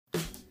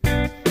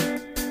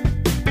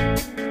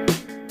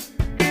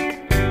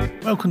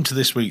Welcome to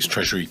this week's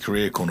Treasury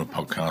Career Corner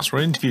podcast,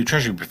 where I interview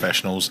Treasury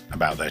professionals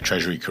about their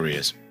Treasury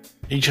careers.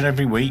 Each and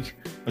every week,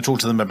 I talk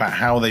to them about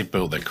how they've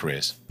built their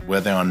careers, where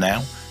they are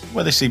now,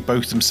 where they see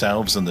both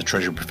themselves and the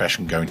Treasury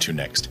profession going to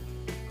next.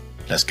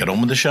 Let's get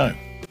on with the show.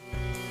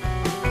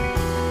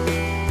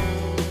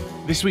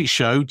 This week's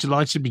show,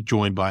 delighted to be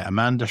joined by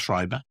Amanda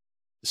Schreiber,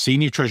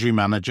 Senior Treasury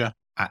Manager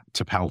at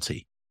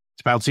Tapalti.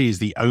 Tapalti is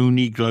the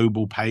only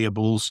global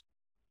payables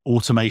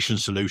automation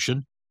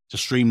solution to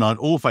streamline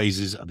all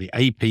phases of the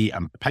AP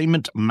and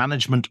payment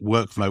management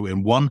workflow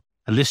in one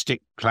holistic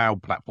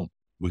cloud platform.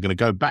 We're going to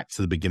go back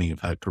to the beginning of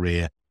her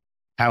career,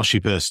 how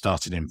she first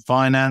started in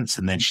finance,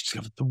 and then she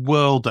discovered the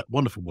world, that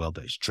wonderful world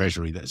that is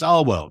Treasury, that is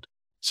our world.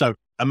 So,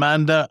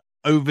 Amanda,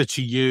 over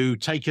to you.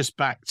 Take us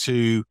back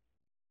to,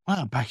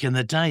 well, back in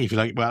the day, if you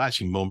like. Well,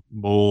 actually,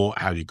 more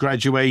how you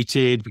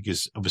graduated,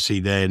 because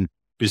obviously then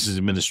business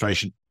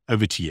administration.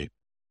 Over to you.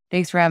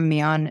 Thanks for having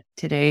me on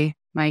today.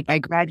 I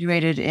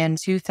graduated in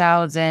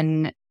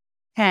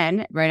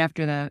 2010, right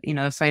after the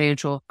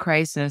financial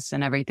crisis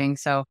and everything.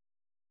 So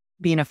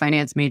being a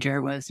finance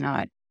major was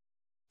not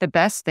the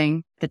best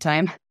thing at the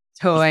time.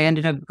 So I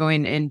ended up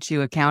going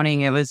into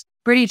accounting. It was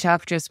pretty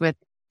tough just with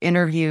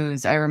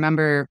interviews. I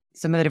remember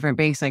some of the different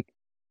banks, like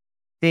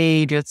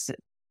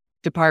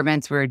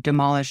departments were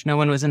demolished. No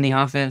one was in the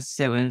office.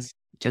 It was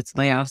just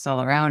layoffs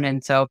all around.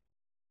 And so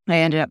I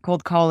ended up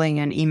cold calling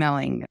and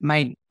emailing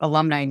my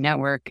alumni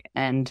network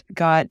and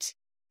got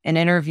an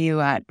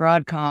interview at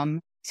Broadcom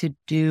to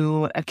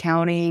do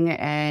accounting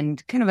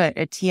and kind of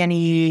a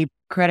T&E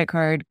credit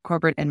card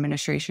corporate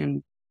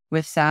administration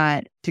with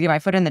that to get my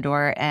foot in the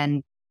door,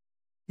 and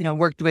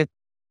worked with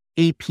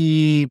AP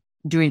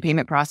doing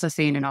payment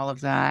processing and all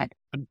of that.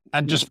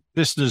 And just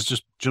listeners,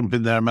 just jump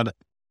in there, Amanda.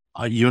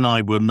 You and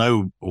I will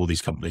know all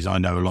these companies. I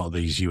know a lot of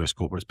these US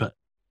corporates, but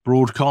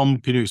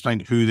Broadcom, can you explain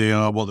who they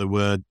are, what they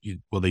were,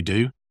 what they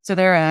do? So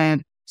they're a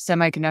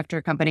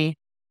semiconductor company,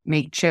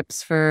 make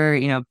chips for,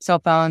 cell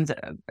phones,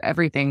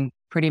 everything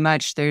pretty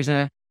much. There's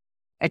a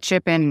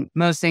chip in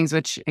most things,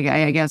 which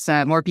I guess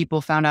more people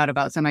found out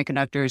about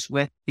semiconductors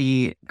with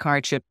the car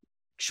chip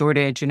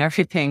shortage and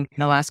everything in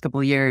the last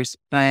couple of years.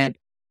 But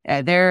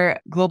they're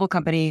a global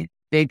company,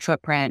 big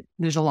footprint.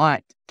 There's a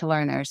lot to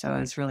learn there. So I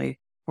was really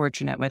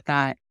fortunate with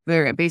that.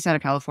 They're based out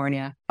of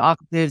California,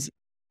 offices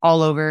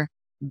all over.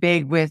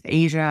 Big with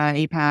Asia,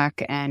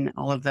 APAC, and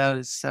all of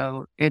those.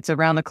 So it's a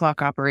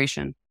round-the-clock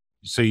operation.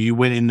 So you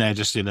went in there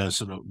just in a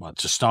sort of,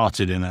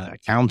 started in an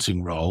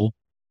accounting role.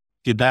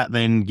 Did that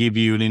then give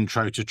you an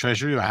intro to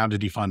Treasury, or how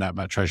did you find out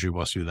about Treasury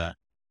whilst you were there?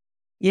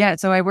 Yeah,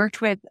 so I worked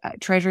with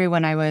Treasury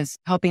when I was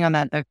helping on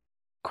the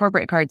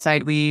corporate card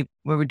side. We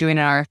were doing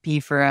an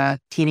RFP for a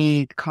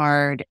T&E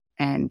card,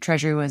 and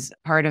Treasury was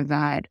part of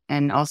that.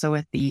 And also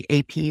with the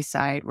AP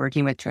side,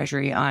 working with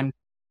Treasury on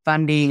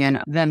funding.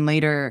 And then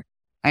later,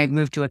 I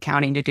moved to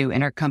accounting to do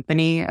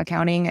intercompany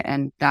accounting,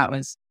 and that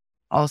was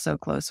also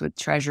close with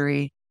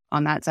Treasury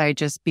on that side,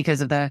 just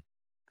because of the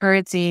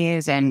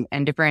currencies and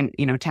different,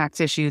 tax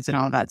issues and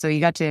all of that. So you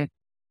got to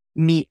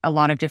meet a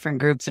lot of different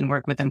groups and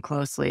work with them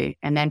closely.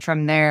 And then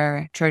from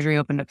there, Treasury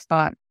opened up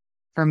spot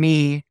for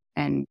me.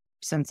 And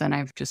since then,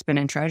 I've just been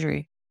in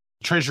Treasury.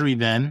 Treasury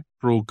then,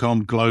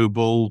 Broadcom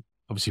Global,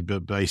 obviously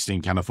based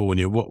in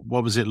California. What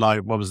was it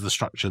like? What was the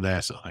structure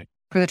there? So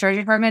for the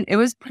Treasury Department, it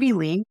was pretty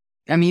lean.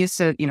 I'm used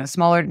to,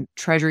 smaller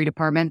Treasury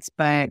departments,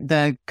 but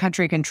the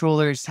country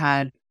controllers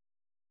had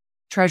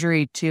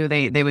Treasury too.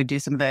 They would do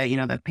some of the,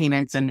 the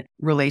payments and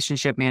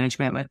relationship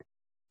management with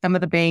some of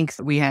the banks.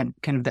 We had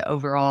kind of the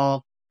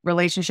overall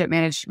relationship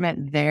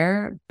management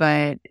there,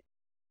 but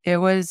it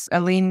was a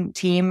lean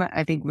team.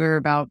 I think we were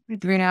about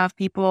 3.5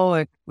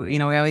 people. We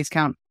always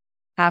count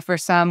half or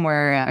some,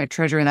 where a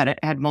treasurer that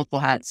had multiple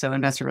hats, so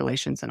investor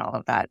relations and all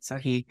of that. So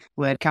he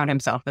would count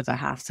himself as a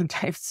half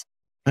sometimes.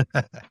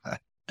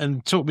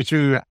 And talk me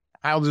through,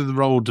 how did the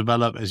role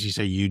develop? As you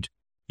say, you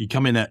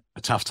come in at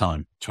a tough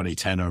time,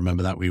 2010. I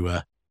remember that it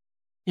was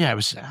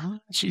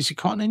actually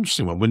quite an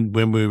interesting one.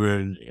 When we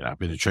were, I've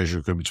been a treasury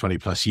recruitment 20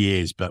 plus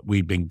years, but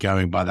we've been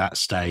going by that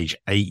stage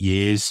 8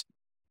 years.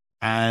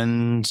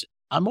 And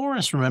I more or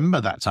less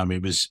remember that time.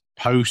 It was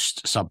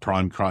post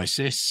subprime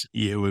crisis.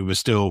 We were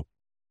still,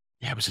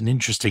 it was an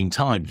interesting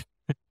time.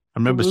 I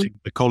remember seeing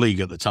a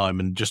colleague at the time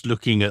and just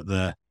looking at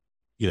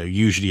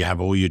usually you have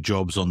all your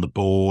jobs on the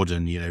board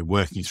and,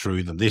 working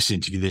through them, this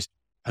interview, this,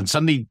 and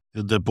suddenly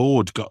the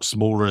board got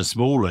smaller and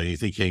smaller. You're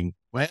thinking,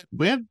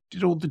 where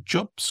did all the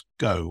jobs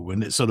go?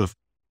 And it's sort of,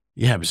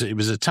 it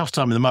was a tough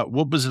time in the market.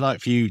 What was it like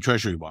for you,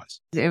 Treasury wise?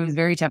 It was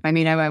very tough. I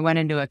mean, I went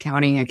into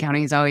accounting.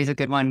 Accounting is always a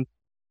good one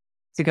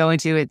to go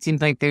into. It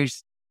seems like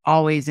there's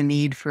always a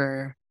need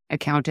for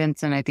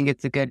accountants. And I think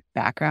it's a good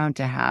background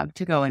to have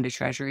to go into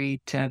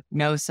Treasury to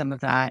know some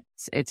of that.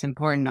 It's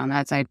important on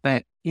that side.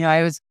 But,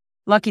 I was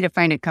lucky to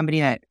find a company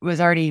that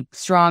was already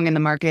strong in the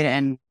market,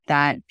 and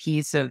that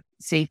piece of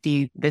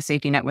safety, the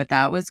safety net with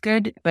that was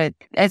good. But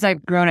as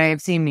I've grown, I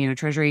have seen,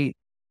 Treasury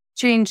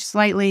change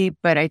slightly,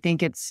 but I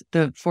think it's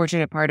the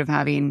fortunate part of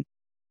having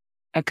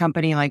a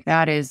company like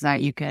that is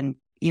that you can,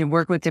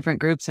 work with different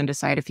groups and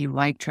decide if you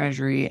like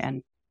Treasury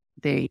and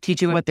They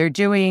teach you what they're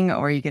doing,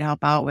 or you could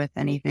help out with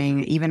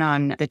anything, even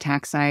on the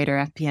tax side or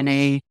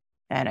FP&A.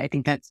 And I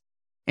think that's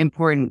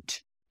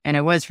important. And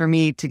it was for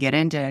me to get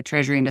into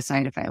Treasury and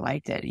decide if I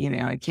liked it.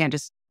 I can't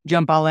just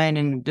jump all in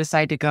and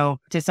decide to go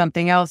to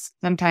something else.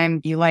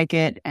 Sometimes you like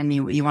it and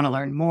you want to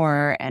learn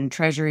more. And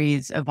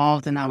Treasury's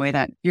evolved in that way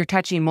that you're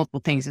touching multiple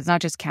things. It's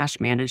not just cash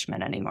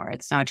management anymore.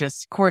 It's not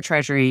just core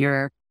Treasury.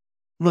 You're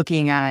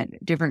looking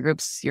at different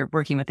groups. You're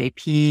working with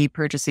AP,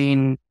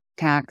 purchasing,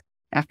 tax,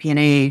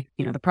 FP&A,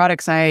 the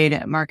product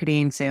side,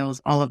 marketing,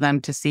 sales, all of them,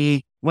 to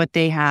see what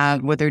they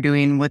have, what they're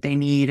doing, what they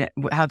need,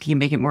 how can you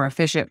make it more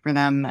efficient for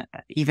them.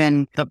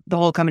 Even the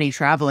whole company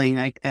traveling,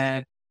 like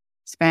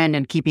spend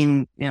and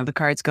keeping, the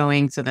cards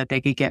going so that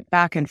they could get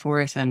back and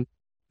forth, and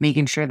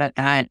making sure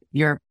that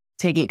you're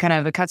taking kind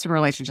of a customer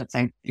relationship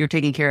side. You're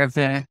taking care of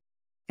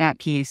that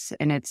piece,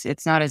 and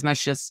it's not as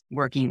much just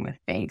working with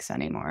banks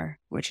anymore,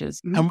 which is.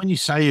 And when you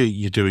say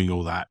you're doing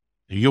all that,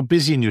 you're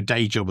busy in your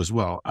day job as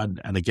well.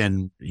 And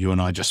again, you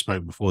and I just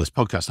spoke before this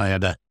podcast. I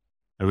had a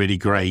really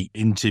great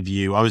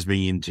interview. I was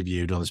being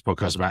interviewed on this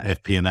podcast about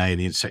FP&A and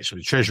the intersection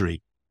with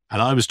Treasury.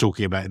 And I was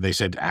talking about it. They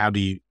said, how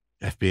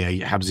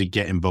does he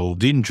get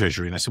involved in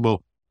Treasury? And I said,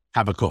 well,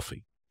 have a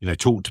coffee,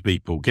 talk to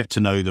people, get to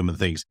know them and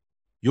things.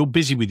 You're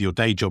busy with your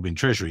day job in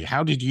Treasury.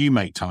 How did you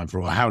make time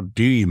for it? Or how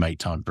do you make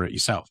time for it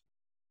yourself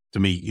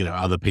to meet,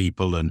 other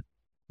people and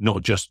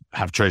not just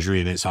have Treasury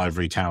in its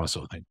ivory tower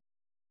sort of thing?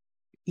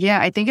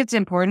 Yeah, I think it's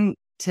important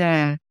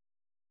to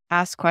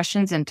ask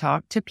questions and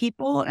talk to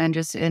people, and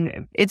it's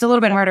a little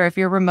bit harder if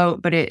you're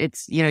remote, but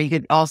it's, you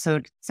could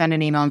also send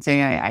an email and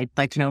say, I'd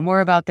like to know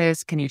more about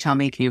this. Can you tell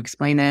me, can you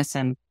explain this?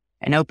 And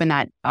open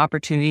that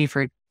opportunity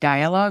for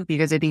dialogue,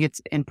 because I think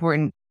it's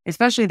important,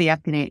 especially the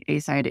FP&A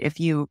side. If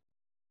you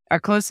are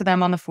close to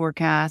them on the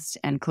forecast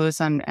and close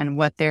on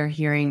what they're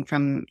hearing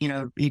from,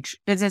 each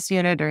business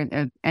unit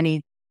or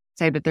any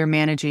side that they're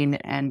managing,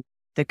 and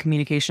the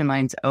communication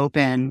line's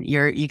open,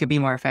 you could be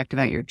more effective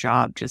at your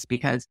job, just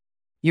because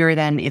you're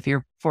then, if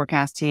you're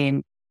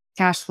forecasting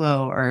cash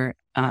flow or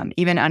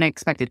even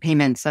unexpected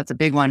payments, that's a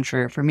big one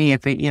for me.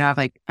 If you have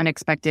like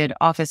unexpected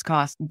office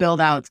costs, build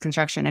outs,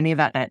 construction, any of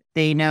that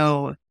they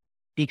know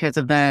because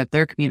of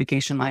their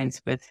communication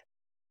lines with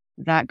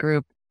that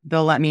group,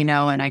 they'll let me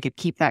know, and I could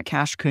keep that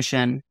cash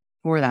cushion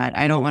for that.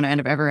 I don't want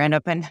to ever end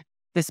up in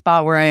the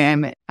spot where I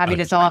am having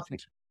to sell off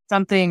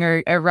something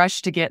or a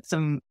rush to get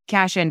some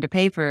cash in to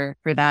pay for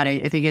that.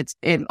 I think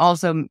it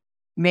also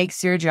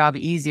makes your job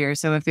easier.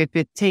 So if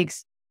it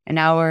takes an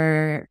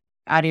hour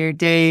out of your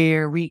day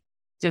or week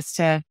just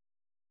to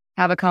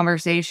have a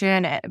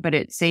conversation, but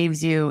it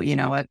saves you,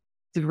 a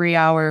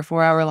 3-hour,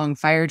 4-hour long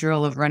fire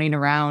drill of running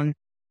around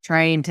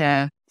trying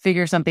to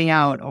figure something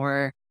out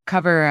or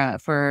cover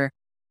for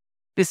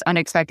this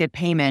unexpected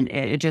payment.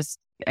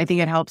 I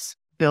think it helps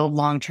build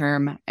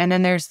long-term. And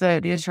then there's the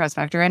trust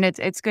factor. And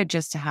it's good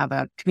just to have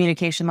a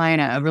communication line,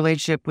 a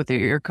relationship with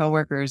your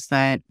coworkers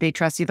that they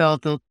trust you. They'll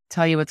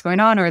tell you what's going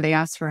on, or they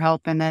ask for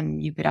help. And then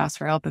you could ask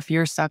for help if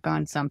you're stuck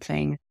on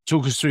something.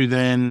 Talk us through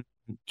then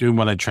doing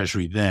well in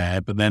Treasury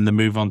there, but then the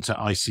move on to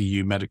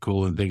ICU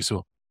medical and things.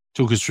 So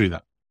talk us through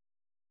that.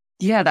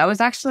 Yeah, that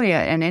was actually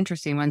an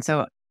interesting one.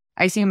 So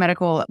ICU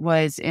medical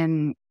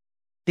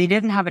they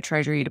didn't have a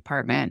Treasury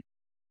department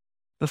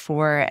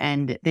before,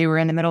 and they were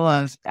in the middle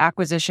of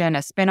acquisition, a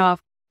spinoff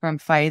from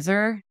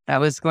Pfizer that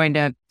was going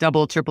to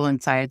double, triple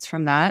in size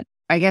from that.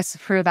 I guess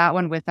for that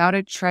one, without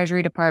a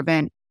Treasury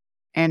department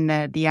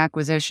and the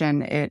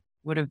acquisition, it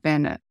would have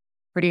been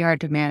pretty hard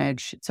to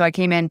manage. So I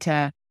came in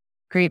to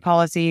create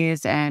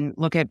policies and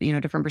look at,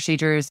 different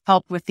procedures,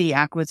 help with the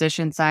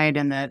acquisition side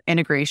and the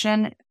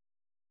integration.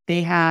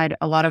 They had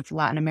a lot of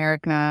Latin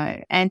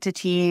America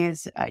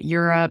entities,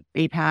 Europe,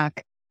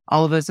 APAC,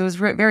 all of those. It was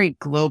very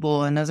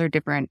global, and those are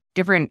different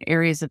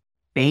areas of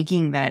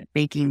banking that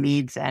banking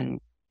needs. And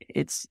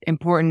it's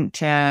important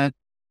to,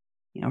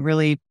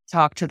 really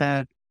talk to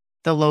the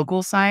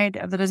local side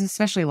of the business,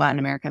 especially Latin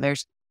America.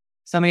 There's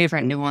so many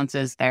different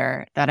nuances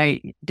there that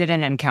I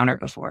didn't encounter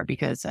before,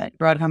 because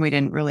Broadcom, we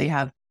didn't really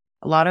have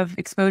a lot of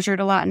exposure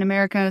to Latin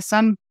America.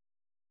 Some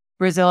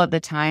Brazil at the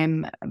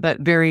time, but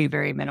very,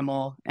 very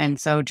minimal. And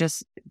so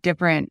just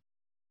different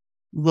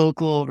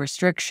local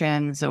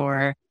restrictions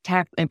or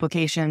tax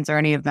implications or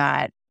any of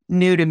that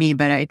new to me.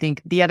 But I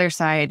think the other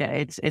side,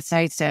 it's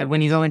nice to,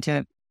 when you go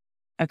into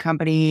a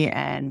company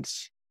and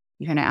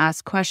you kind of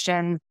ask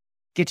questions,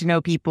 get to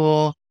know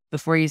people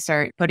before you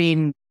start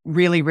putting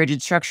really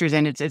rigid structures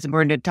in. It's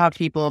important to talk to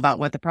people about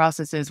what the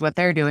process is, what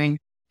they're doing,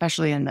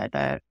 especially in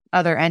the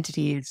other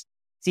entities,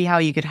 see how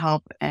you could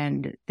help.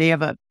 And they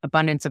have an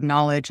abundance of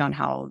knowledge on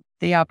how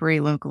they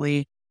operate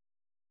locally.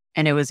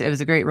 And it was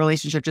a great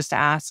relationship just to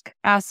ask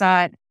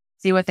that,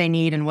 see what they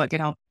need and what could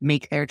help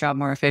make their job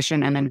more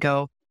efficient, and then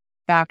go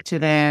back to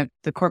the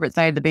corporate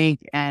side of the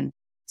bank and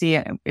see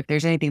if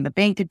there's anything the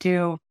bank could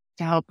do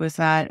to help with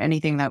that,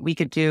 anything that we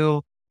could do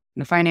on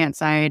the finance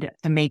side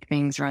to make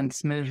things run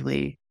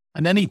smoothly.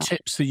 And any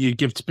tips that you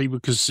give to people?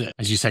 Because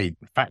as you say,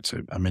 in fact,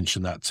 I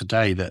mentioned that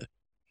today, that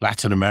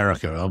Latin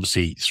America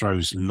obviously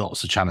throws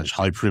lots of challenge,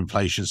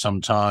 hyperinflation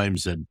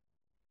sometimes, and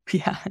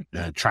Yeah.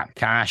 Track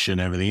cash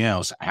and everything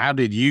else. How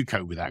did you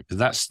cope with that?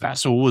 Because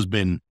that's always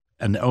been,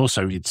 and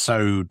also it's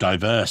so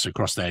diverse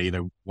across there.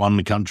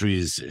 One country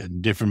is a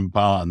different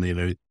part, and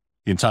the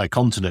entire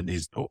continent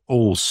is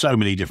all so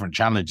many different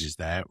challenges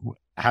there.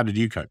 How did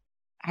you cope?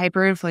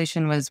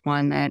 Hyperinflation was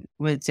one that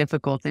was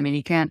difficult. I mean,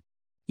 you could,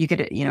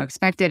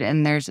 expect it.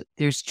 And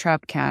there's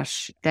trap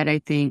cash that I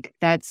think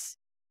that's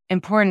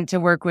important to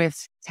work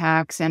with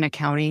tax and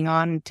accounting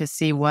on to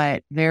see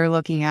what they're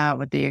looking at,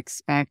 what they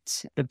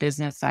expect, the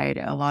business side.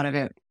 A lot of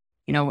it,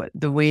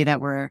 the way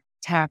that we're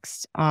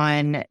taxed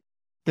on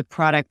the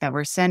product that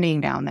we're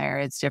sending down there,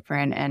 it's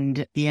different.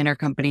 And the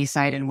intercompany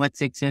side and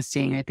what's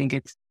existing, I think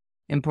it's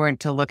important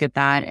to look at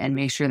that and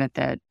make sure that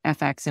the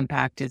FX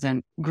impact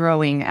isn't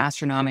growing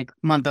astronomical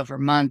month over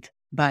month.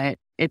 But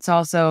it's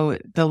also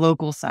the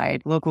local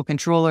side, local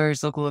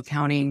controllers, local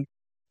accounting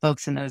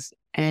folks in those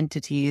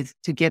entities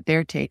to get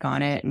their take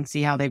on it and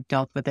see how they've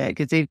dealt with it,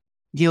 because they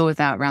deal with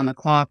that around the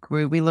clock.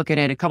 We look at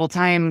it a couple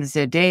times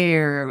a day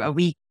or a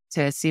week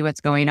to see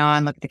what's going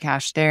on, look at the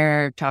cash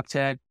there, talk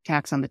to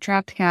tax on the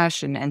trapped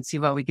cash and see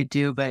what we could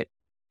do. But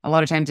a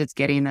lot of times it's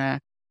getting the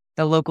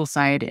local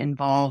side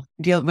involved.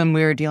 When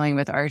we were dealing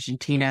with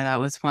Argentina,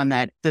 that was one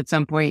that at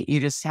some point you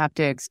just have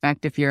to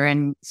expect, if you're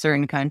in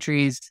certain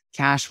countries,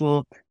 cash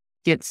will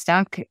get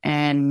stuck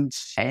and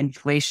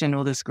inflation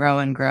will just grow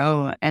and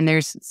grow. And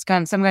there's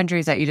some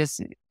countries that you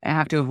just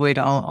have to avoid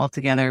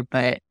altogether.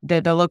 But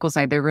the local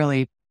side, they're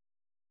really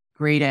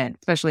great at,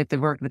 especially if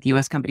they've worked with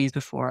US companies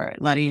before,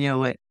 letting you know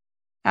what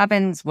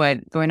happens,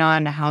 what's going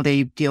on, how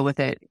they deal with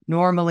it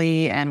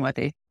normally, and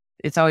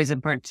it's always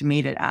important to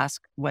me to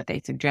ask what they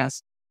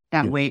suggest.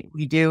 That way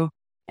we do,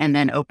 and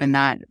then open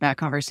that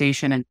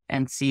conversation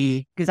and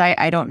see, because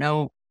I don't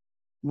know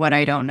what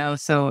I don't know.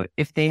 So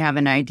if they have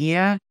an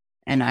idea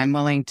and I'm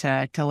willing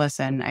to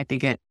listen, I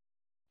think it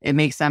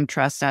makes them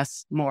trust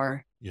us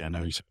more. Yeah, I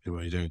know exactly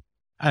what you're doing.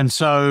 And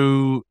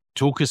so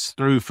talk us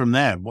through from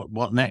there.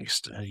 What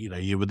next?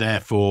 You were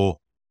there for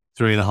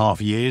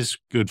 3.5 years,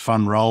 good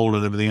fun role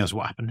and everything else.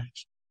 What happened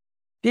next?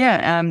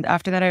 Yeah.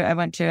 After that, I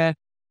went to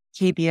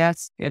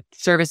KPS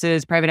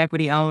Services, private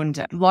equity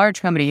owned,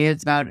 large company.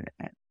 It's about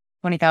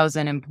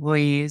 20,000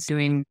 employees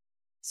doing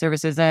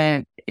services.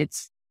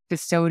 It's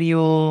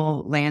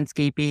custodial,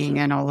 landscaping,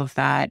 and all of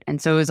that.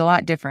 And so it was a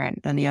lot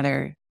different than the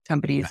other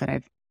companies that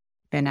I've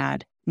been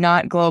at.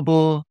 Not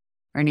global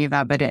or any of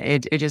that, but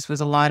it just was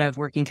a lot of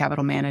working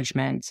capital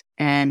management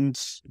and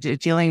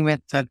dealing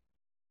with the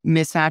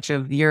mismatch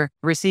of your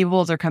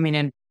receivables are coming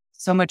in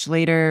so much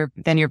later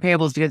than your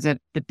payables, because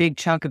the big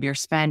chunk of your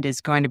spend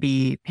is going to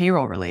be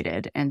payroll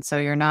related. And so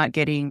you're not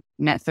getting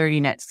net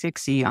 30, net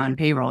 60 on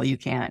payroll. You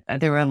can't.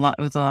 There was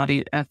a lot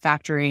of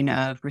factoring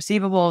of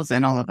receivables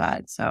and all of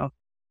that. So it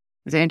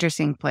was an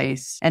interesting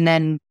place. And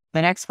then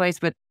the next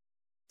place with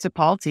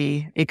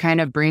Tipalti, it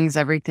kind of brings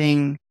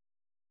everything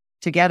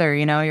together.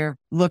 You're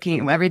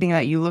looking, everything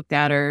that you looked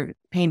at are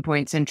pain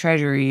points in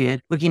Treasury,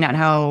 looking at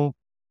how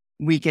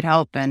we could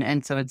help.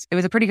 And so it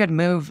was a pretty good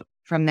move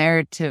from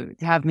there to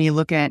have me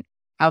look at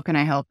how can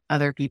I help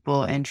other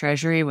people in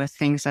Treasury with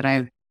things that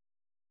I've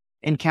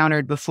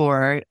encountered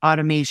before,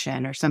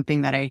 automation or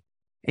something that I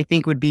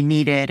think would be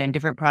needed, and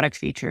different product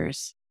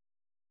features.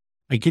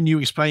 And can you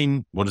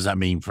explain, what does that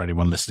mean for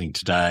anyone listening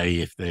today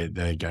if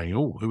they're going,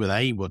 oh, who are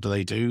they? What do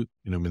they do?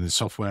 With the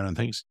software and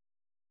things?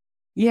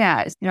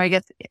 Yeah. I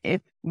guess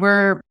if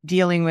we're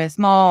dealing with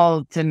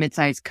small to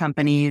mid-sized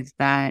companies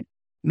that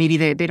maybe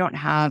they don't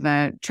have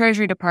a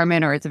treasury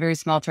department, or it's a very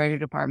small treasury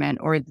department,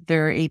 or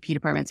their AP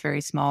department's very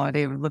small, or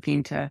they were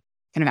looking to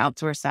kind of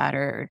outsource that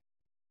or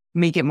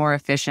make it more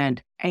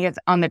efficient. I guess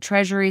on the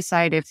treasury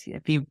side, if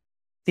you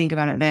think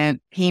about it, the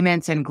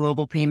payments and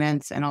global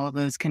payments and all of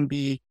those can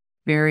be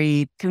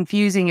very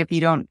confusing if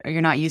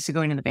you're not used to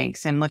going to the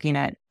banks and looking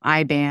at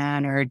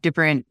IBAN or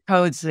different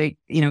codes, like,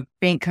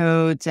 bank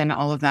codes and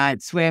all of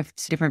that,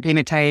 SWIFT, different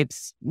payment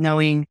types,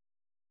 knowing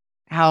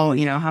how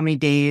many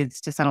days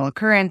to settle a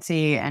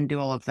currency and do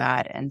all of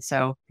that. And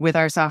so with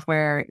our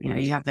software,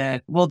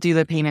 we'll do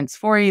the payments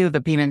for you, the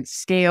payments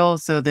scale.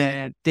 So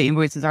the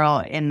invoices are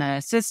all in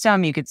the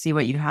system. You could see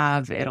what you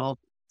have. It'll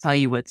tell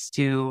you what's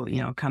due,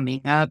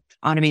 coming up,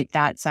 automate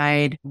that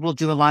side. We'll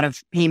do a lot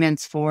of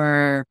payments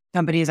for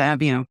companies that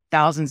have,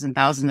 thousands and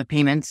thousands of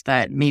payments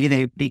that maybe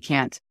they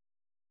can't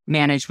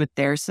manage with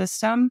their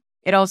system.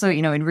 It also,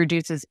 it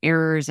reduces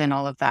errors and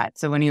all of that.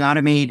 So when you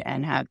automate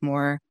and have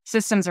more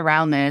systems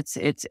around this,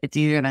 it's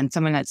easier than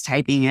someone that's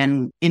typing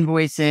in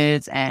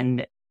invoices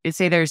and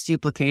say there's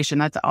duplication.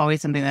 That's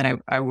always something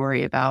that I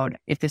worry about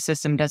if the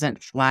system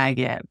doesn't flag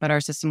it, but our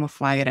system will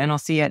flag it, and I'll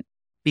see it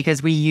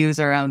because we use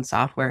our own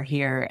software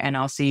here, and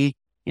I'll see,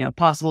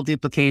 possible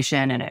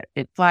duplication, and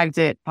it flags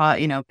it,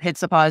 hits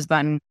the pause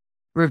button,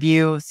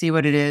 review, see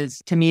what it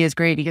is. To me is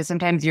great, because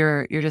sometimes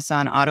you're just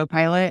on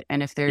autopilot,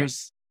 and if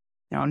there's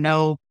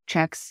no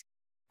checks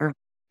or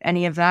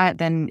any of that,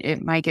 then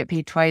it might get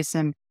paid twice.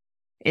 And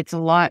it's a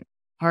lot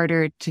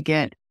harder to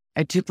get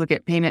a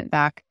duplicate payment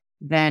back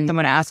than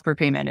someone asks for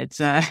payment.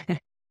 It's,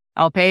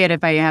 I'll pay it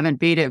if I haven't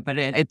paid it, but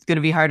it's going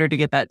to be harder to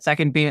get that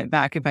second payment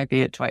back if I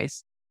pay it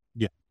twice.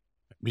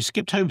 we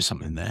skipped over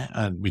something there,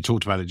 and we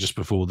talked about it just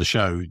before the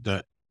show,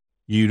 that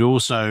you'd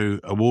also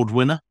award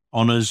winner,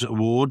 honors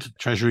award,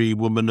 Treasury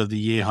Woman of the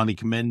Year, highly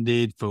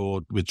commended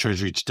with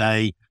Treasury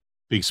Today.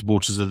 Big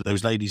supporters of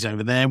those ladies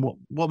over there.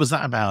 What was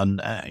that about?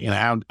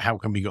 And how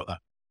come we got that?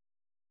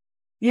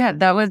 Yeah,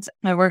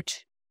 I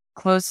worked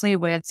closely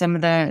with some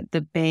of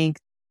the banks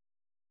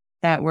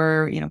that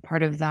were,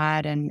 part of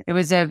that. And it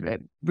was a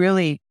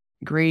really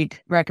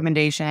great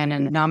recommendation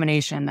and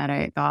nomination that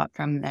I got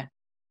from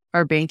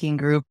our banking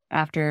group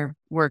after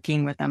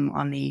working with them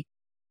on the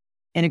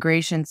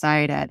integration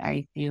side at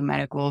ICU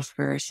Medical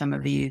for some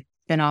of the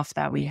spinoffs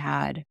that we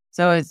had.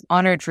 So I was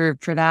honored for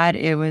that.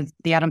 It was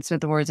the Adam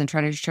Smith Awards and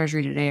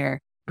Treasury Today are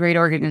great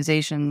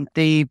organization.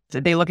 They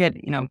look at,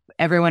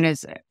 everyone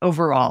is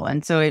overall.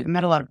 And so it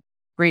met a lot of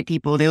great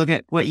people. They look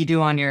at what you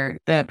do on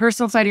the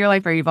personal side of your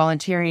life. Are you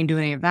volunteering,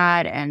 doing any of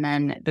that? And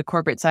then the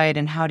corporate side,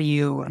 and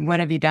what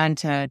have you done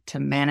to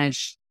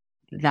manage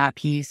that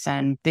piece?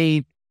 And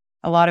a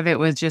lot of it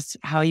was just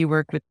how you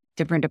work with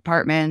different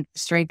departments,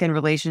 strengthen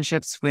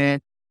relationships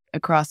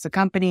across the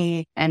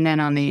company. And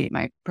then on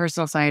my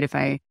personal side, if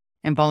I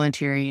am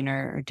volunteering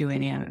or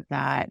doing any of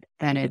that,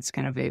 then it's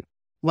kind of a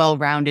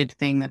well-rounded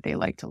thing that they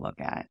like to look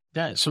at.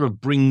 That sort of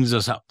brings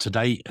us up to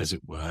date, as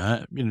it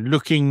were.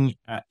 Looking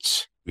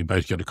at, we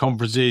both go to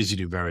conferences, you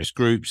do various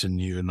groups, and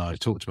you and I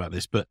talked about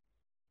this, but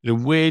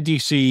where do you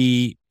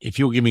see, if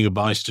you're giving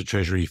advice to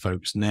Treasury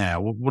folks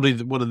now, what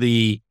are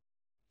the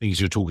things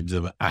you're talking to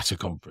them at a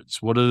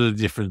conference? What are the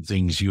different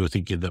things you're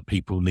thinking that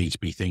people need to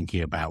be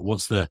thinking about?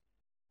 What's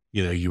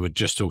you were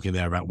just talking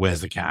there about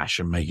where's the cash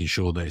and making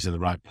sure that it's in the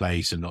right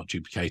place and not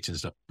duplicating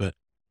stuff. But,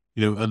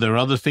 are there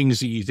other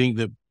things that you think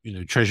that,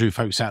 Treasury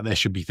folks out there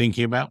should be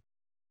thinking about?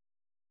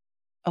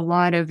 A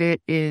lot of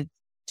it is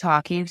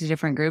talking to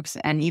different groups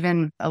and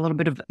even a little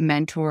bit of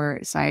mentor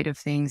side of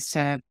things.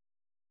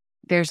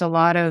 There's a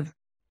lot of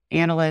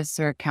analysts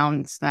or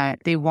accountants that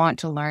they want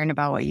to learn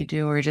about what you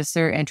do, or just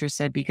they're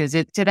interested because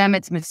to them,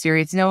 it's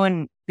mysterious. No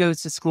one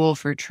goes to school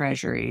for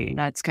Treasury.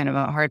 That's kind of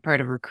a hard part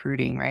of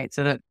recruiting, right?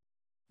 So that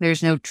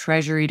there's no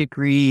Treasury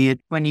degree.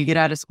 When you get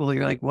out of school,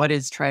 you're like, what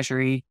is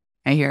Treasury?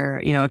 I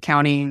hear,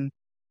 accounting,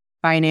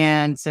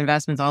 finance,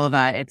 investments, all of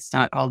that. It's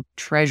not called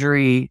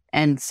Treasury.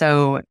 And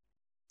so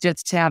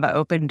just to have an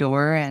open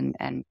door and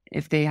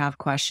if they have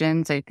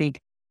questions, I think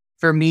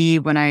for me,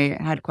 when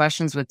I had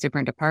questions with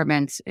different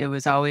departments, it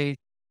was always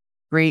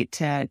great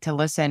to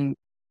listen,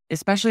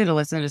 especially to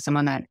listen to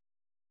someone that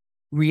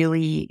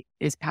really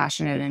is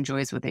passionate and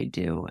enjoys what they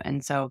do.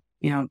 And so,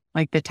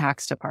 like the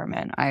tax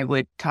department, I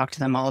would talk to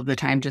them all of the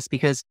time just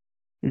because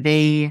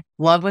they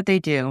love what they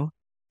do.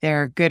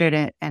 They're good at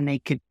it, and they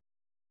could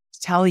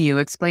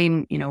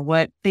explain,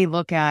 what they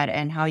look at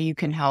and how you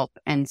can help.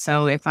 And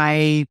so if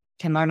I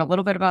can learn a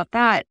little bit about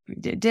that,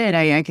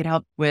 I could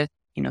help with,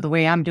 the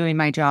way I'm doing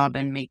my job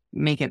and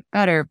make it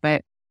better.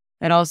 But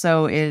it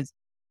also is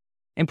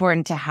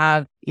important to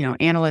have,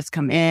 analysts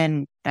come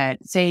in that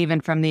say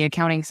even from the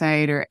accounting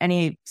side or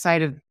any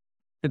side of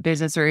the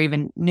business or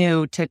even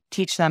new to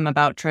teach them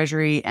about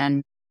Treasury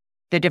and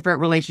the different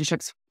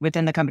relationships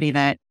within the company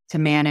to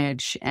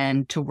manage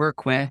and to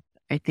work with.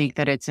 I think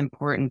that it's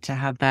important to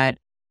have that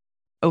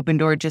open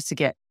door just to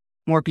get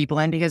more people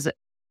in, because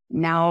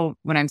now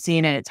when I'm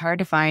seeing it, it's hard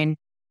to find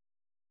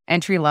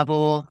entry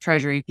level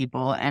Treasury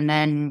people. And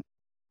then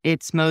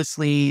it's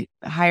mostly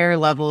higher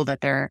level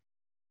that they're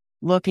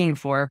looking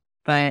for,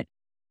 but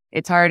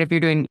it's hard if you're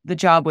doing the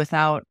job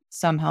without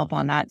some help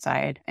on that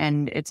side.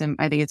 And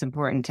I think it's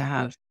important to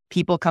have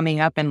people coming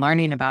up and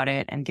learning about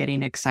it and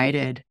getting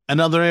excited. And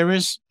other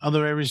areas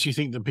you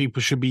think that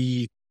people should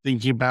be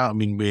thinking about? I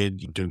mean, we're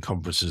doing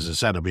conferences. As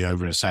I said, I'll be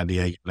over in San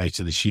Diego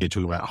later this year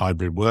talking about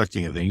hybrid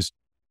working and things.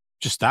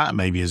 Just that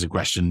maybe as a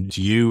question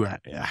to you.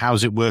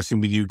 How's it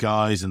working with you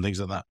guys and things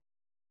like that?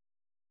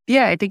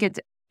 Yeah, I think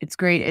it's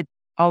great. It's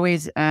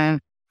always a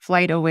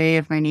flight away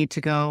if I need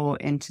to go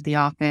into the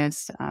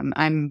office.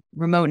 I'm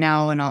remote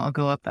now, and I'll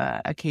go up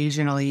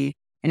occasionally.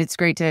 And it's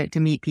great to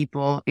meet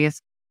people. I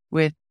guess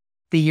with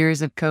the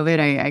years of COVID,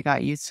 I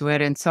got used to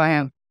it. And so I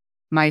have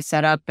my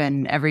setup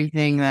and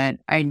everything that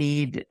I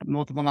need,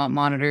 multiple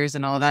monitors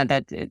and all of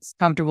that it's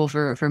comfortable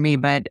for me.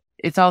 But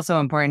it's also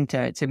important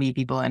to meet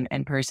people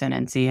in person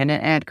and see. And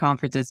at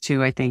conferences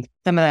too, I think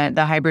some of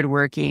the hybrid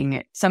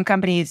working, some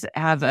companies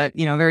have a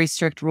very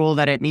strict rule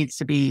that it needs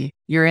to be,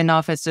 you're in the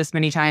office this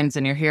many times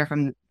and you're here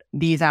from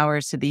these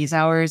hours to these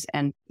hours.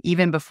 And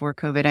even before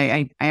COVID,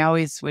 I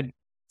always would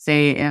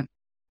say, if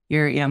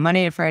you're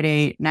Monday to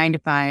Friday, 9 to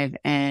 5,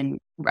 and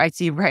I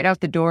see right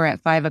out the door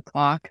at 5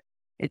 o'clock,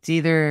 it's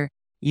either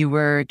you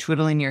were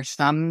twiddling your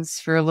thumbs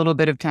for a little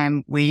bit of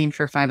time waiting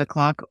for 5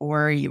 o'clock,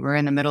 or you were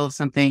in the middle of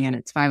something and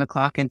it's 5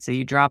 o'clock. And so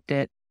you dropped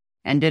it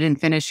and didn't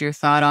finish your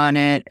thought on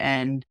it.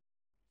 And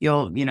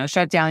you'll,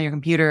 shut down your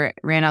computer,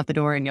 ran out the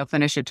door, and you'll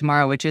finish it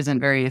tomorrow, which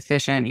isn't very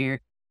efficient. You're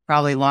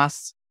probably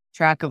lost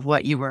track of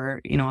what you were,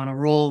 on a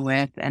roll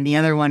with. And the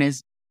other one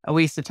is a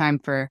waste of time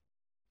for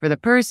the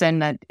person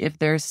that if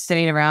they're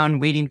sitting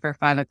around waiting for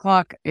 5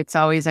 o'clock, it's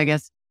always, I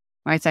guess,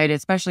 my side,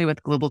 especially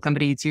with global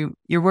companies,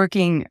 you're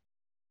working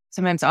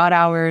sometimes odd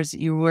hours,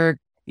 you work,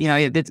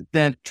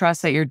 the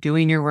trust that you're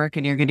doing your work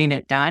and you're getting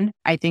it done.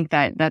 I think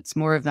that that's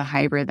more of the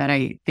hybrid that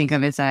I think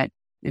of, is that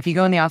if you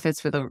go in the office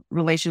for the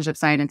relationship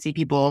side and see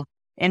people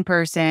in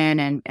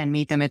person and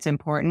meet them, it's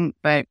important.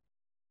 But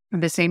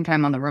at the same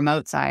time, on the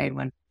remote side,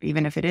 when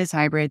even if it is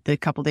hybrid, the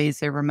couple days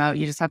they're remote,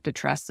 you just have to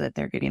trust that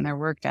they're getting their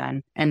work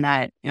done, and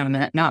that,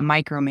 not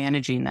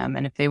micromanaging them.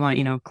 And if they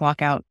want,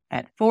 clock out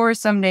at 4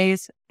 some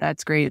days,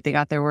 that's great. If they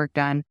got their work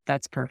done,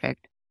 that's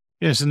perfect.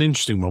 Yeah, it's an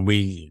interesting one.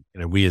 We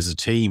as a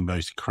team,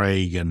 both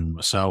Craig and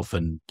myself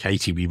and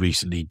Katie, we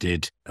recently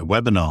did a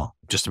webinar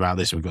just about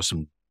this. We've got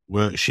some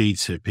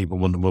worksheets if people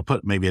want them. We'll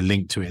put maybe a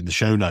link to it in the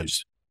show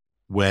notes,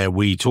 where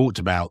we talked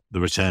about the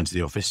return to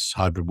the office,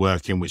 hybrid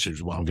working, which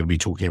is what I'm going to be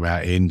talking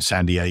about in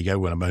San Diego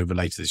when I'm over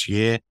later this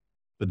year.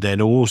 But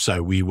then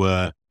also we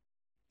were,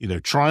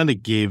 trying to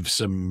give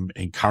some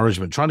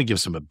encouragement, trying to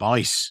give some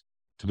advice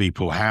to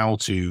people how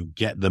to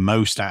get the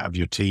most out of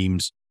your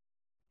teams,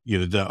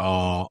 that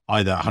are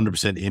either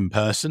 100% in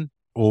person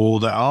or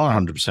that are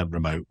 100%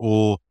 remote,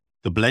 or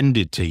the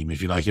blended team,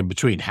 if you like, in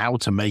between, how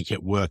to make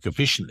it work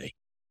efficiently.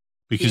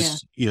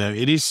 Because,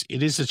 it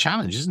is a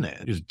challenge, isn't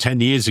it? 10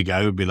 years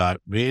ago, it'd be like,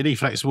 really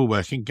flexible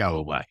working, go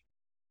away.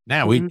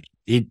 Now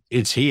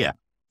it's here,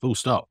 full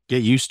stop.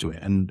 Get used to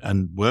it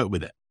and work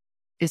with it.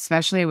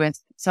 Especially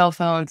with cell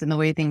phones and the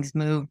way things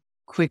move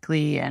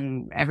quickly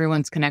and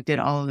everyone's connected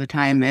all of the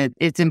time.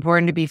 It's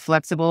important to be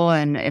flexible.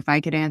 And if I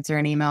could answer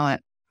an email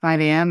at 5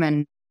 a.m.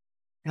 and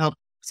help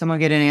someone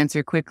get an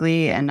answer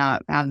quickly and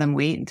not have them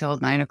wait until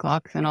 9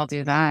 o'clock, then I'll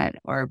do that.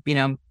 Or,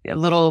 a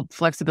little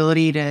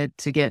flexibility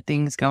to get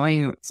things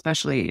going,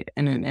 especially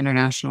in an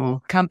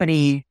international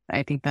company.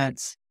 I think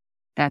that's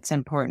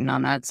important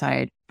on that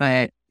side.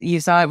 But you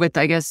saw it with,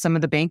 I guess, some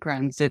of the bank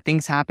runs, that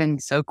things happen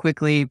so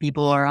quickly.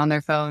 People are on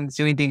their phones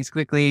doing things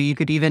quickly. You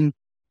could even,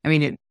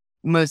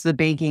 most of the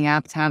banking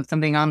apps have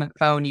something on the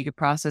phone. You could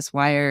process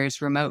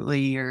wires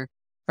remotely or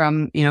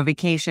from,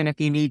 vacation if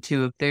you need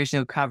to, if there's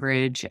no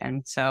coverage.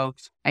 And so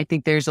I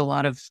think there's a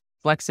lot of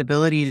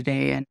flexibility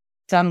today. And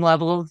some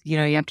levels, you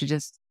have to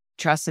just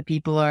trust that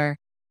people are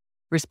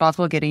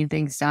responsible getting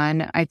things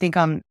done. I think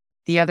on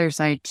the other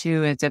side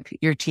too, is if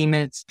your team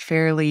is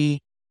fairly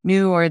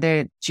new or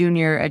a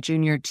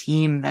junior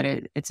team, that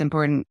it's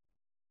important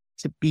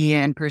to be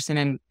in person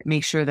and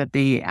make sure that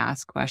they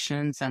ask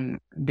questions and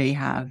they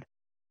have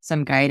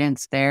some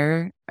guidance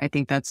there. I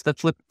think that's the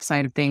flip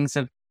side of things.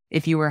 Of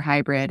if you were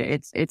hybrid,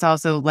 it's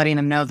also letting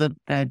them know that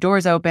the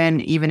door's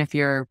open, even if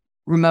you're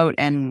remote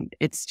and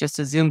it's just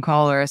a Zoom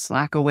call or a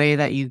Slack away,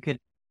 that you could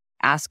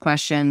ask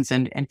questions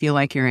and feel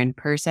like you're in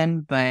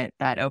person. But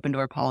that open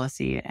door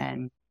policy,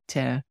 and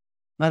to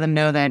let them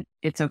know that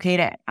it's okay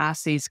to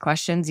ask these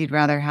questions. You'd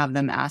rather have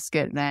them ask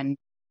it than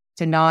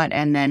to not,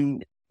 and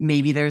then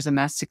maybe there's a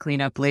mess to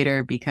clean up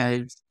later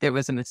because there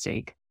was a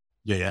mistake.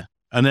 Yeah.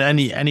 And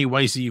any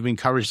ways that you've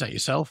encouraged that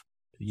yourself?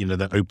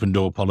 The open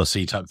door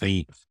policy type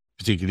thing,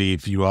 particularly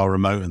if you are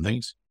remote and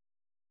things?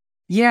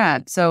 Yeah.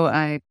 So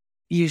I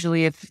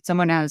usually, if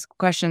someone has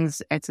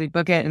questions, actually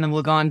book it and then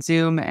we'll go on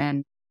Zoom.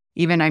 And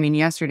even,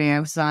 yesterday I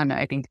was on,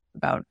 I think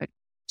about a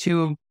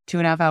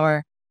 2.5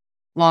 hour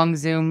long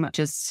Zoom,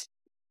 just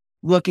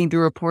looking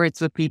through reports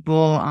with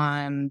people,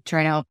 trying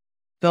to help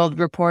build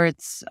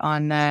reports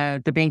on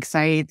the bank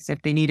sites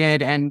if they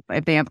needed. And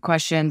if they have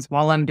questions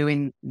while I'm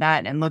doing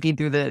that and looking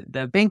through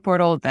the bank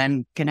portal,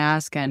 then can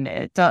ask. And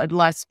it's a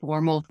less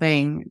formal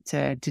thing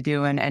to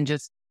do, and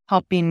just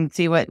helping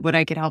see what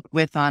I could help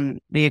with on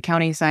the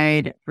accounting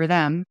side for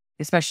them,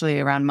 especially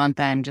around month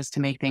end, just to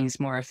make things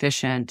more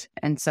efficient.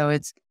 And so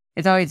it's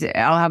always,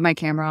 I'll have my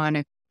camera on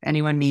if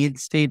anyone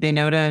needs, they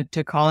know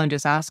to call and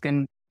just ask,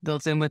 and they'll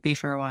Zoom with me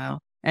for a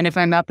while. And if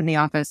I'm up in the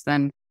office,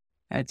 then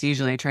it's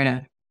usually I try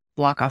to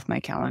block off my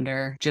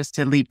calendar just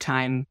to leave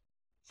time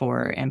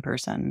for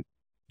in-person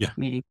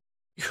meeting.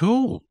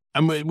 Cool.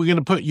 And we're going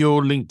to put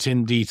your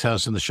LinkedIn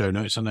details in the show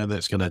notes. I know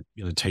that's going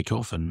to take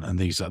off and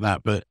things like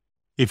that. But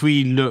if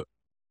we look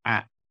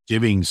at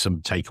giving some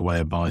takeaway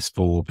advice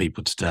for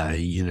people today,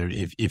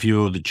 if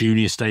you're the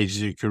junior stages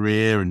of your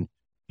career and,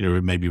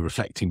 maybe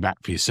reflecting back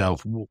for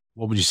yourself, what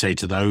would you say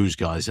to those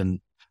guys?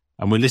 And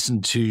we're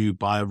listened to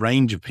by a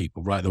range of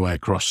people right the way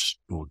across,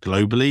 or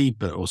globally,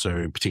 but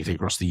also particularly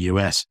across the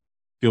US.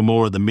 You're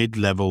more at the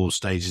mid-level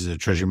stages as a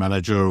treasury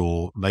manager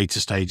or later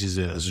stages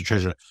as a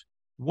treasurer.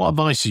 What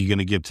advice are you going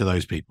to give to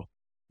those people?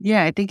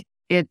 Yeah, I think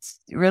it's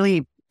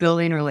really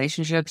building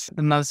relationships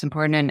the most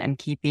important, and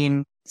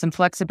keeping some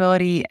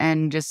flexibility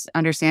and just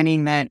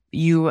understanding that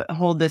you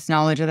hold this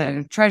knowledge of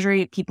the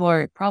treasury. People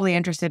are probably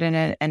interested in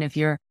it. And if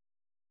you're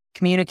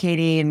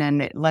communicating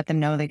and let them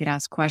know they could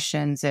ask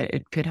questions,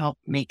 it could help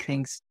make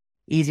things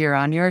easier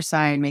on your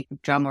side, make the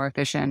job more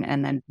efficient.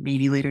 And then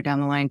maybe later down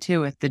the line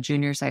too, with the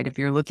junior side, if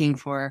you're looking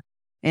for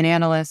an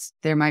analyst,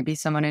 there might be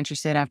someone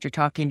interested after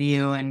talking to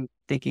you and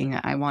thinking,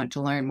 I want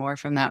to learn more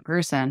from that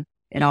person.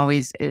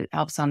 It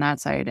helps on that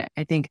side.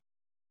 I think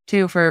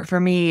too, for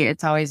me,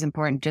 it's always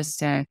important just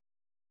to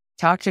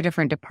talk to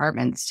different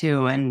departments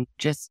too, and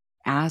just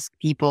ask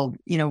people,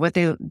 what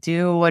they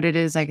do, what it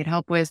is I could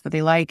help with, what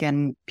they like.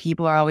 And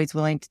people are always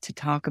willing to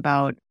talk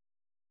about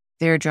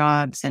their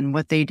jobs and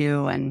what they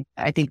do. And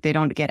I think they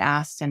don't get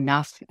asked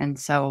enough. And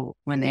so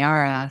when they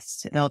are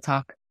asked, they'll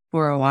talk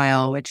for a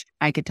while, which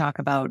I could talk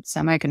about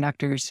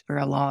semiconductors for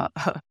a lot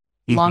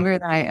longer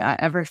than I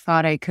ever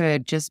thought I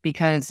could, just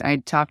because I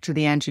talked to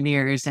the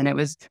engineers, and it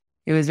was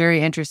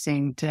very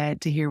interesting to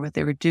hear what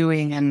they were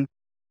doing and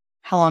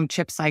how long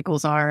chip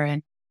cycles are,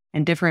 and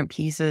different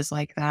pieces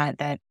like that,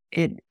 that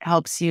it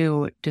helps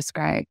you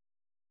describe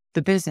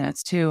the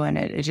business too. And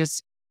it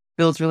just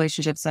builds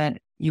relationships that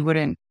you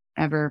wouldn't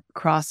ever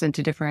cross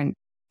into different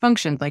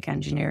functions like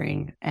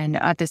engineering. And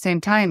at the same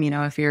time,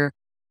 if you're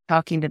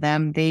talking to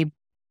them, they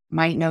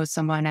might know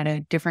someone at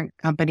a different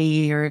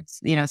company or,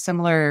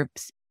 similar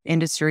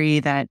industry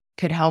that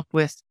could help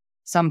with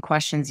some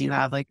questions you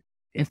have. Like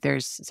if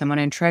there's someone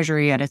in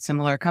Treasury at a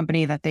similar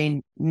company that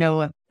they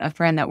know a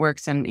friend that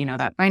works in,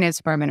 that finance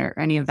department or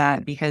any of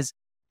that, because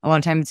a lot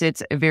of times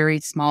it's a very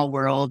small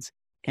world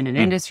in an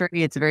industry.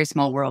 It's a very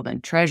small world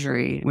in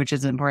Treasury, which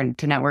is important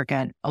to network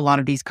at a lot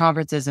of these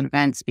conferences and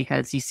events,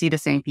 because you see the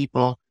same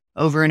people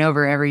over and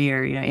over every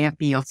year.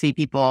 AFP, you'll see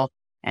people,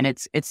 and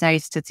it's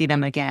nice to see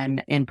them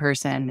again in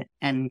person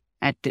and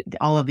at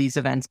all of these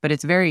events, but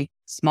it's a very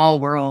small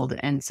world.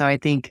 And so I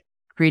think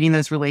creating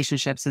those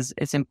relationships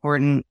is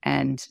important,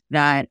 and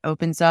that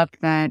opens up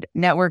that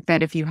network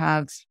that if you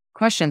have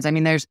questions,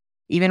 there's,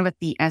 even with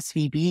the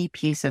SVB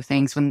piece of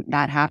things, when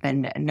that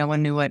happened, no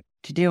one knew what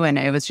to do. And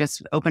it was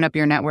just open up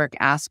your network,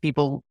 ask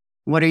people,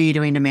 what are you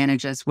doing to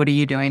manage this? What are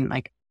you doing?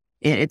 Like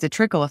it's a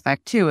trickle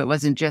effect too. It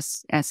wasn't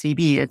just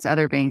SVB, it's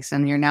other banks.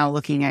 And you're now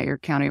looking at your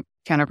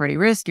counterparty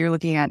risk. You're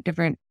looking at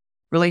different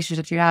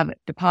relationships you have,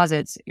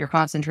 deposits, your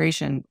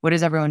concentration. What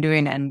is everyone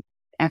doing? And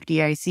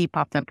FDIC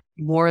popped up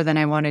more than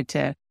I wanted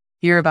to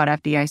hear about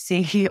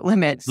FDIC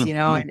limits,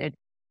 and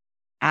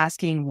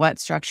asking what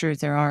structures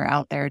there are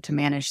out there to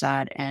manage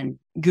that. And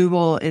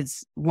Google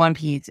is one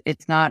piece.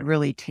 It's not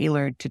really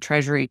tailored to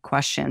Treasury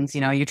questions.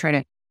 You try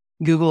to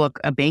Google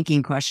a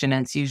banking question,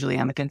 and it's usually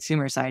on the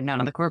consumer side, not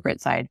on the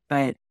corporate side.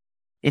 But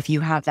if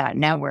you have that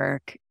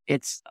network,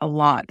 it's a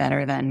lot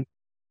better than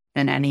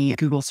any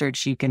Google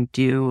search you can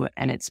do.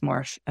 And it's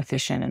more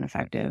efficient and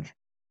effective.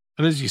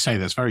 And as you say,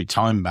 that's very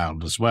time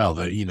bound as well.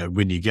 That,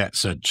 when you get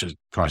such a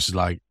crisis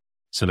like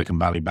Silicon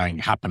Valley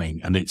Bank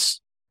happening, and it's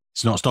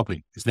not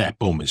stopping. It's there,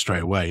 boom, it's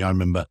straight away. I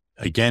remember,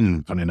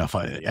 again, funny enough,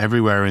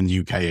 everywhere in the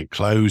UK had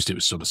closed. It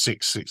was sort of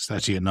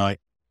 6:30 at night.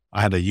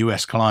 I had a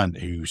US client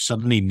who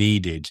suddenly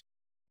needed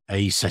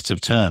a set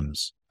of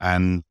terms,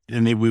 and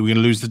we were going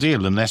to lose the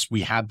deal unless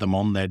we had them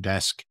on their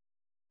desk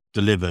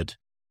delivered.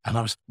 And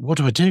I was, what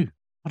do I do?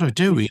 What do I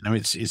do?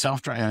 It's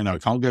after, I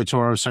can't go to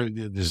our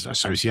there's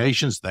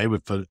associations. They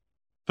were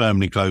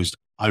firmly closed.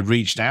 I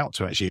reached out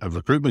to actually a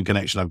recruitment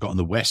connection I've got on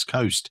the West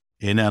Coast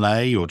in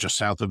LA or just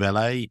south of LA.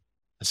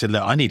 I said,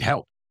 look, I need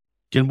help.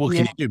 What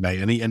can you do, mate?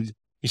 And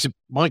he said,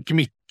 Mike, give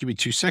me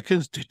 2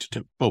 seconds.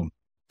 Boom,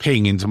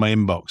 ping into my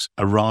inbox,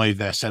 arrive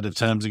their set of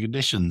terms and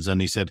conditions.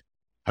 And he said,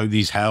 oh,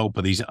 these help.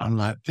 And I'm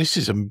like, this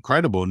is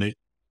incredible. And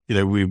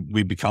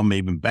we become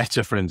even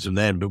better friends from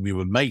then, but we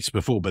were mates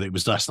before, but it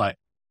was just like,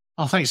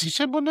 oh, thanks. He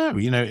said, well, no,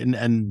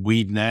 and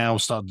we've now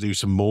started to do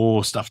some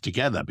more stuff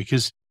together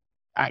because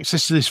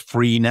access to this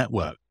free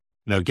network.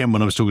 Again,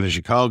 when I was talking to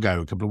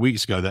Chicago a couple of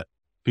weeks ago, that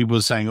people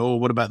were saying, oh,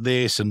 what about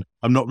this? And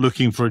I'm not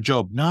looking for a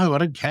job. No, I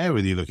don't care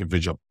whether you're looking for a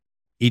job.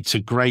 It's a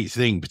great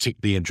thing,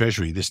 particularly in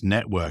Treasury. This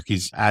network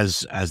is,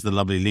 as the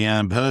lovely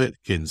Leanne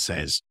Perkins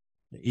says,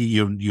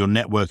 your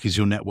network is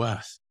your net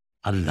worth.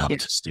 I'd love to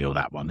steal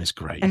that one. It's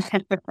great.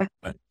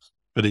 but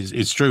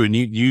it's true. And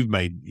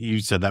you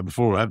said that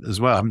before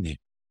as well, haven't you?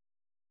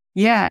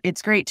 Yeah,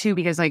 it's great too,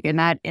 because like in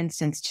that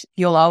instance,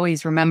 you'll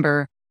always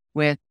remember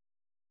with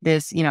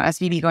this,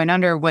 SVB going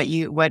under,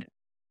 what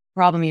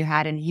problem you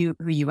had and who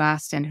you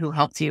asked and who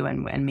helped you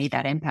and made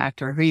that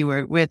impact, or who you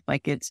were with.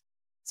 Like it's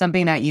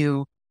something that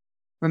you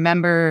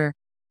remember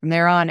from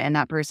there on, and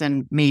that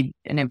person made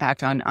an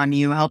impact on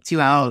you, helped you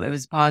out. It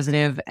was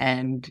positive,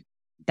 and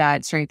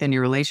that strengthened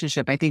your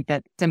relationship. I think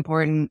that's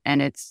important.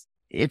 And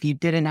if you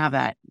didn't have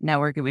that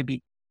network, it would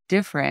be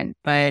different,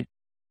 but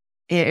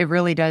it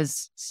really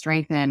does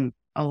strengthen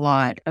a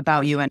lot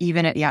about you. And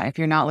even if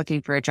you're not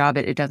looking for a job,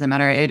 it doesn't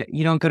matter.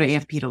 You don't go to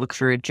AFP to look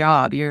for a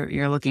job.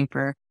 You're looking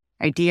for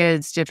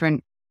ideas,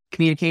 different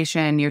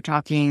communication. You're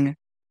talking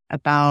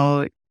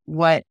about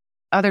what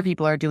other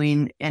people are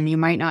doing, and you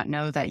might not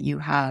know that you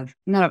have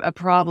not a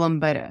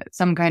problem, but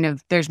some kind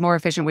of, there's more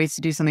efficient ways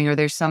to do something, or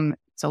there's some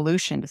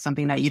solution to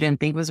something that you didn't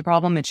think was a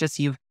problem. It's just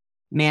you've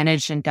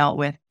managed and dealt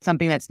with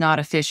something that's not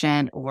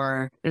efficient,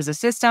 or there's a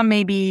system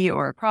maybe,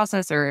 or a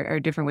process, or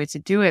different ways to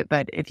do it.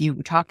 But if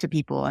you talk to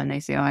people and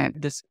they say, oh, I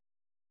have this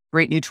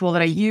great new tool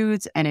that I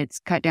use and it's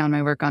cut down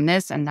my work on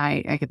this, and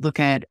I could look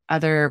at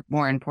other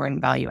more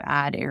important value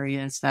add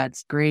areas,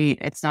 that's great.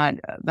 It's not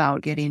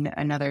about getting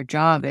another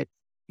job.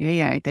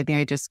 I think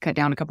I just cut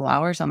down a couple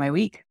hours on my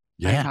week.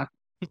 Yeah.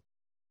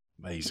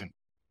 Amazing.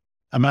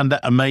 Amanda,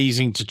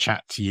 amazing to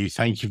chat to you.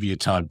 Thank you for your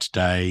time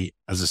today.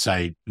 As I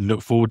say,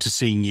 look forward to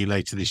seeing you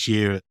later this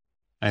year at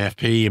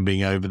AFP and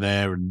being over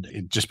there. And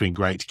it's just been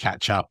great to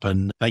catch up.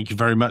 And thank you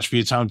very much for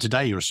your time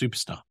today. You're a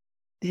superstar.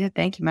 Yeah,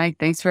 thank you, Mike.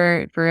 Thanks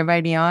for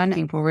inviting me on.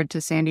 Looking forward to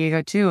San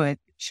Diego too. It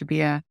should be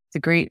it's a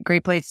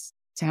great place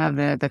to have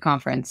the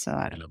conference.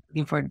 So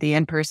looking forward to the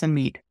in-person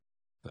meet.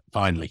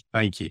 Finally.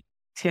 Thank you.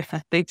 Yeah,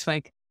 thanks,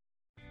 Mike.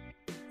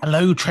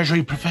 Hello,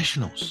 Treasury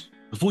professionals.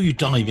 Before you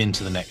dive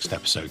into the next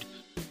episode,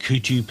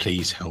 could you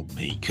please help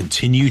me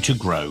continue to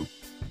grow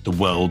the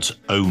world's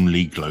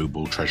only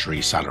global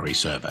Treasury salary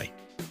survey?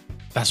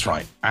 That's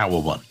right, our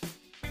one.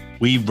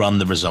 We run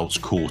the results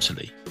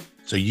quarterly,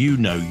 so you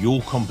know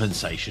your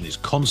compensation is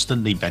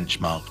constantly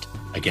benchmarked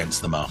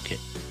against the market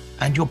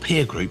and your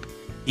peer group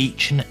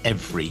each and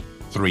every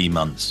 3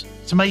 months.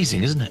 It's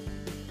amazing, isn't it?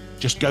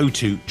 Just go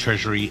to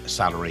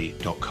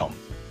treasurysalary.com.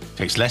 It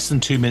takes less than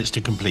 2 minutes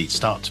to complete,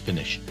 start to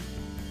finish.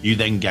 You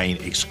then gain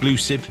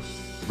exclusive,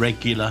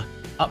 regular,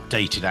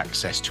 updated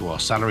access to our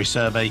salary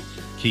survey,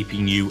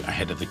 keeping you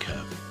ahead of the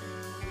curve.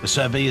 The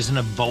survey is an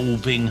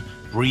evolving,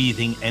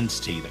 breathing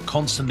entity that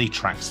constantly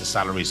tracks the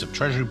salaries of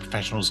Treasury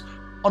professionals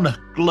on a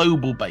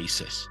global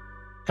basis.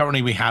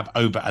 Currently, we have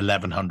over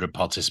 1,100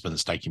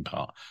 participants taking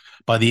part.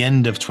 By the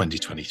end of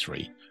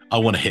 2023, I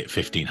want to hit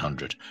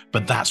 1,500,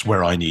 but that's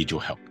where I need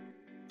your help.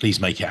 Please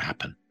make it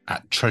happen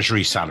at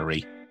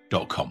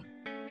treasurysalary.com.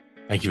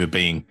 Thank you for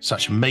being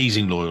such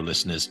amazing loyal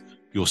listeners.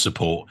 Your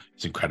support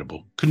is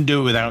incredible. Couldn't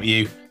do it without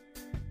you.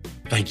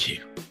 Thank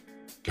you.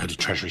 Go to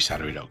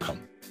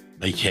treasurysalary.com.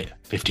 Make it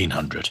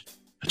 1,500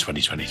 for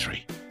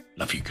 2023.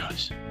 Love you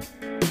guys.